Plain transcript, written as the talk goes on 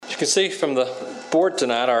can see from the board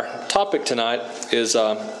tonight, our topic tonight is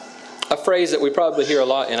a phrase that we probably hear a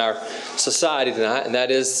lot in our society tonight, and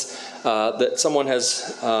that is that someone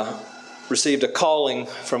has received a calling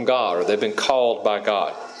from God, or they've been called by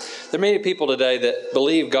God. There are many people today that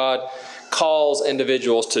believe God calls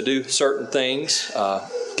individuals to do certain things,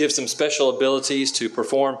 gives them special abilities to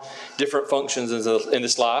perform different functions in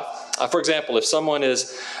this life. For example, if someone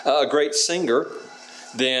is a great singer,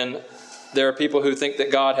 then there are people who think that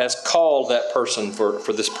God has called that person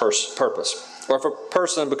for this purpose. Or if a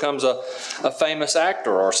person becomes a famous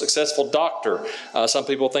actor or a successful doctor, some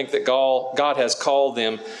people think that God has called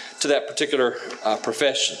them to that particular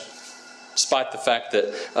profession, despite the fact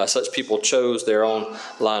that such people chose their own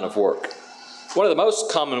line of work. One of the most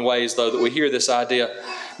common ways, though, that we hear this idea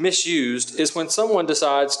misused is when someone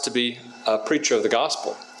decides to be a preacher of the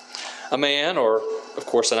gospel. A man, or of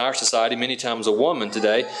course in our society, many times a woman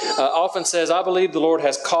today, often says, "I believe the Lord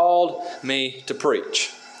has called me to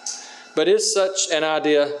preach." But is such an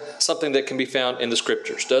idea something that can be found in the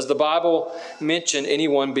Scriptures? Does the Bible mention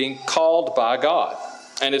anyone being called by God?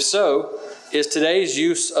 And if so, is today's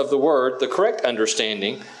use of the word the correct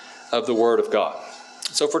understanding of the Word of God?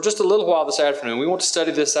 So for just a little while this afternoon, we want to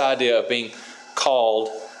study this idea of being called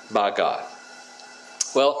by God.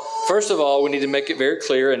 Well, first of all, we need to make it very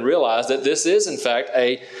clear and realize that this is, in fact,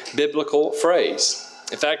 a biblical phrase.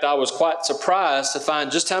 In fact, I was quite surprised to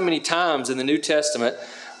find just how many times in the New Testament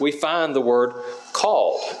we find the word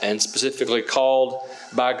called, and specifically called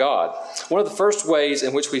by God. One of the first ways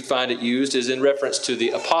in which we find it used is in reference to the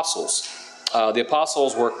apostles. The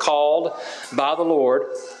apostles were called by the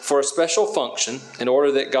Lord for a special function in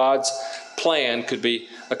order that God's plan could be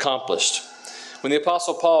accomplished. When the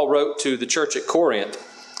Apostle Paul wrote to the church at Corinth,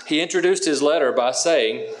 he introduced his letter by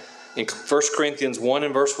saying, in 1 Corinthians 1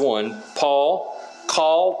 and verse 1, Paul,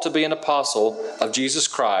 called to be an apostle of Jesus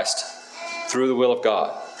Christ through the will of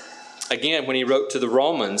God. Again, when he wrote to the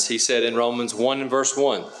Romans, he said in Romans 1 and verse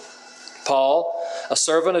 1, Paul, a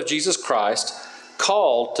servant of Jesus Christ,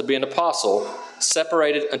 called to be an apostle,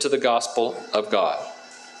 separated unto the gospel of God.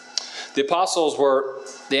 The apostles were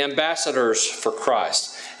the ambassadors for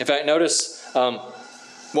Christ. In fact, notice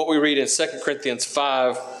what we read in 2 Corinthians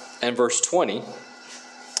 5 and verse 20. It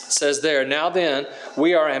says there, "Now then,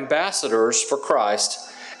 we are ambassadors for Christ,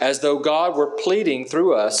 as though God were pleading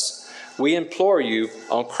through us. We implore you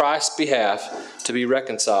on Christ's behalf to be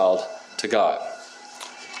reconciled to God."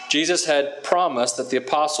 Jesus had promised that the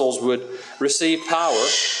apostles would receive power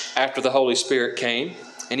after the Holy Spirit came,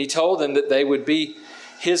 and he told them that they would be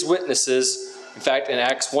his witnesses. In fact, in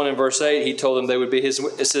Acts 1 and verse 8, he told them they would be his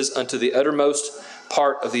witnesses unto the uttermost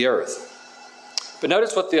part of the earth. But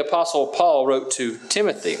notice what the Apostle Paul wrote to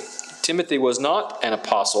Timothy. Timothy was not an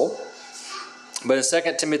apostle, but in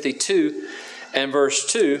 2 Timothy 2 and verse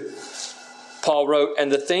 2, Paul wrote,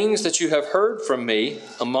 "And the things that you have heard from me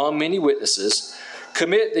among many witnesses,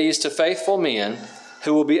 commit these to faithful men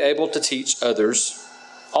who will be able to teach others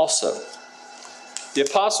also." The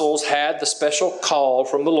apostles had the special call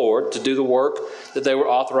from the Lord to do the work that they were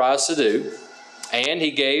authorized to do, and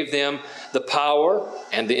he gave them the power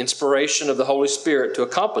and the inspiration of the Holy Spirit to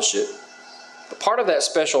accomplish it. But part of that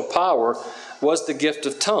special power was the gift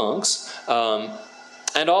of tongues,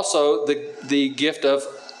 and also the gift of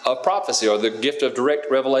prophecy, or the gift of direct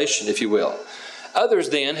revelation, if you will. Others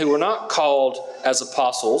then, who were not called as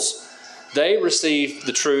apostles, they received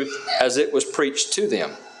the truth as it was preached to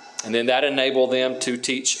them. And then that enabled them to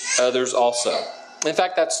teach others also. In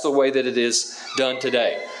fact, that's the way that it is done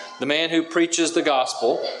today. The man who preaches the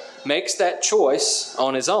gospel makes that choice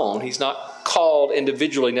on his own. He's not called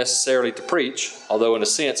individually necessarily to preach, although in a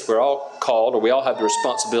sense we're all called, or we all have the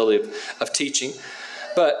responsibility of teaching.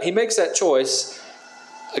 But he makes that choice,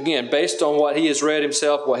 again, based on what he has read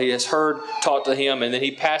himself, what he has heard taught to him, and then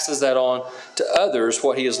he passes that on to others,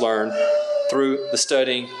 what he has learned through the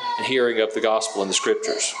studying and hearing of the gospel in the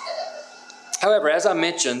Scriptures. However, as I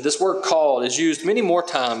mentioned, this word called is used many more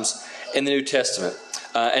times in the New Testament.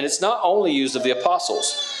 And it's not only used of the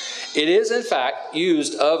apostles. It is, in fact,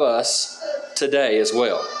 used of us today as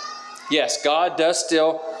well. Yes, God does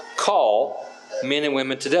still call men and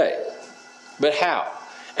women today. But how?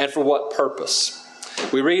 And for what purpose?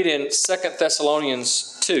 We read in 2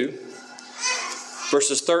 Thessalonians 2,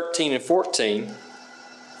 verses 13 and 14,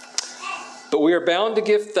 "But we are bound to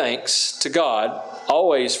give thanks to God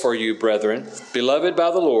always for you, brethren, beloved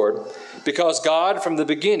by the Lord, because God from the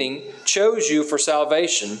beginning chose you for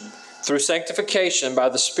salvation through sanctification by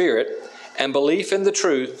the Spirit and belief in the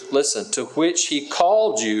truth," listen, "to which he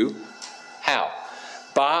called you," how?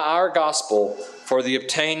 "By our gospel for the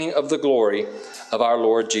obtaining of the glory of our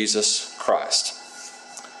Lord Jesus Christ."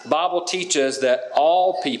 The Bible teaches that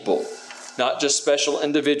all people, not just special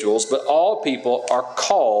individuals, but all people are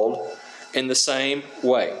called in the same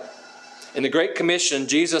way. In the Great Commission,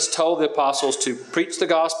 Jesus told the apostles to preach the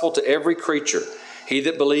gospel to every creature. He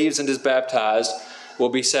that believes and is baptized will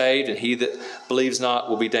be saved, and he that believes not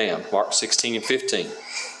will be damned. Mark 16 and 15.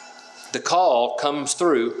 The call comes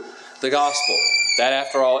through the gospel. That,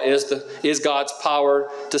 after all, is God's power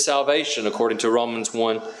to salvation, according to Romans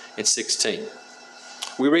 1 and 16.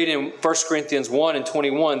 We read in 1 Corinthians 1 and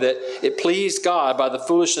 21 that it pleased God by the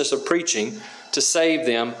foolishness of preaching to save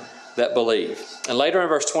them that believe. And later in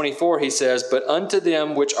verse 24 he says, "But unto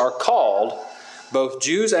them which are called, both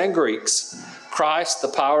Jews and Greeks, Christ the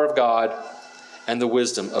power of God and the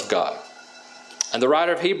wisdom of God." And the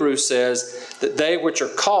writer of Hebrews says that they which are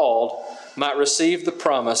called might receive the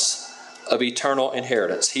promise of eternal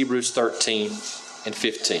inheritance. Hebrews 13 and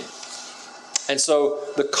 15. And so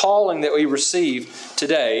the calling that we receive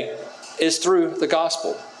today is through the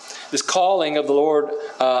gospel. This calling of the Lord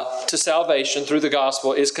to salvation through the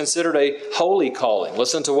gospel is considered a holy calling.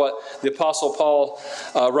 Listen to what the Apostle Paul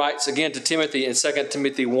writes again to Timothy in 2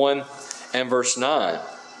 Timothy 1 and verse 9.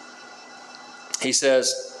 He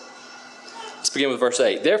says, let's begin with verse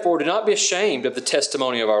 8. "Therefore do not be ashamed of the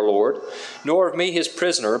testimony of our Lord, nor of me his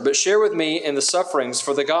prisoner, but share with me in the sufferings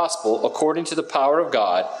for the gospel according to the power of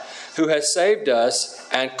God, who has saved us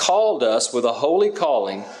and called us with a holy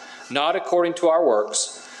calling, not according to our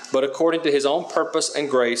works, but according to his own purpose and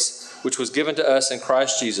grace, which was given to us in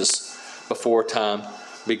Christ Jesus before time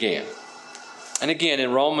began." And again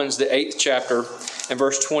in Romans, the 8th chapter, and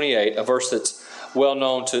verse 28, a verse that's well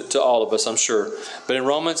known to all of us, I'm sure. But in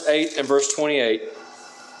Romans 8 and verse 28,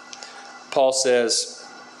 Paul says,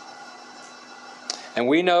 "And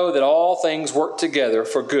we know that all things work together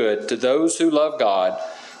for good to those who love God,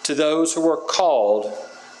 to those who are called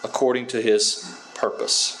according to his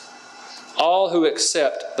purpose." All who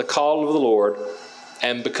accept the call of the Lord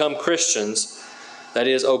and become Christians, that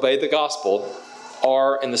is, obey the gospel,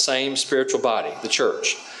 are in the same spiritual body, the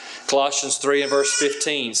church. Colossians 3 and verse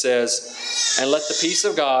 15 says, "And let the peace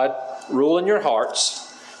of God rule in your hearts,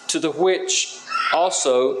 to the which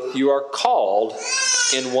also you are called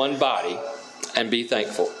in one body, and be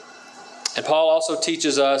thankful." And Paul also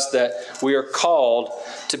teaches us that we are called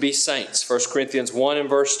to be saints. 1 Corinthians 1 and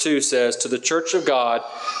verse 2 says, "To the church of God,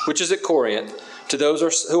 which is at Corinth, to those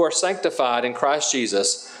who are sanctified in Christ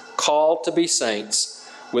Jesus, called to be saints,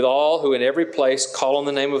 with all who in every place call on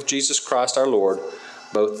the name of Jesus Christ our Lord,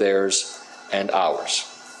 both theirs and ours."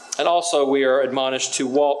 And also we are admonished to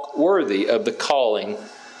walk worthy of the calling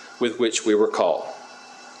with which we were called.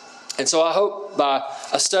 And so I hope by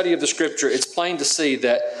a study of the Scripture, it's plain to see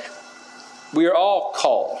that we are all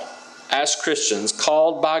called as Christians,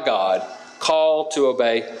 called by God, called to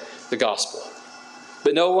obey the gospel.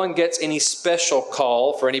 But no one gets any special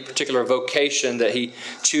call for any particular vocation that he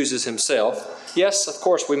chooses himself. Yes, of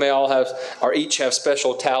course, we may all have, or each have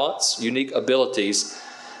special talents, unique abilities,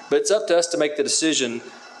 but it's up to us to make the decision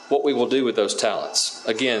what we will do with those talents.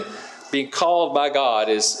 Again, being called by God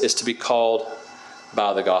is to be called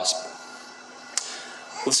by the gospel.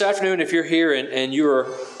 Well, this afternoon, if you're here and you're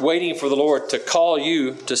waiting for the Lord to call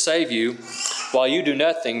you, to save you, while you do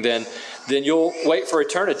nothing, then you'll wait for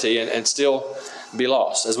eternity and still be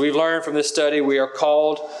lost. As we've learned from this study, we are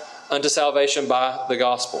called unto salvation by the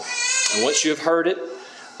gospel. And once you have heard it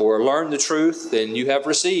or learned the truth, then you have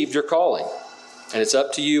received your calling. And it's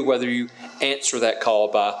up to you whether you answer that call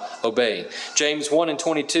by obeying. James 1 and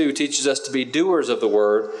 22 teaches us to be doers of the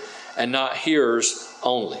word and not hearers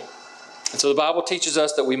only. And so the Bible teaches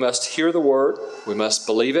us that we must hear the word, we must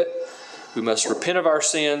believe it, we must repent of our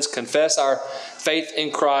sins, confess our faith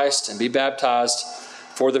in Christ, and be baptized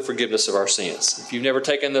for the forgiveness of our sins. If you've never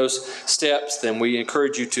taken those steps, then we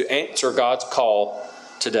encourage you to answer God's call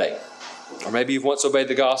today. Or maybe you've once obeyed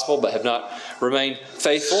the gospel but have not remained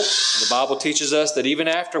faithful. And the Bible teaches us that even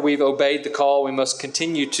after we've obeyed the call, we must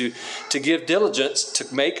continue to give diligence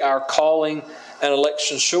to make our calling and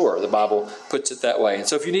election sure. The Bible puts it that way. And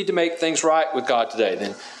so if you need to make things right with God today,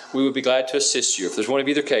 then we would be glad to assist you. If there's one of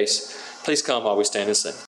either case, please come while we stand and sing.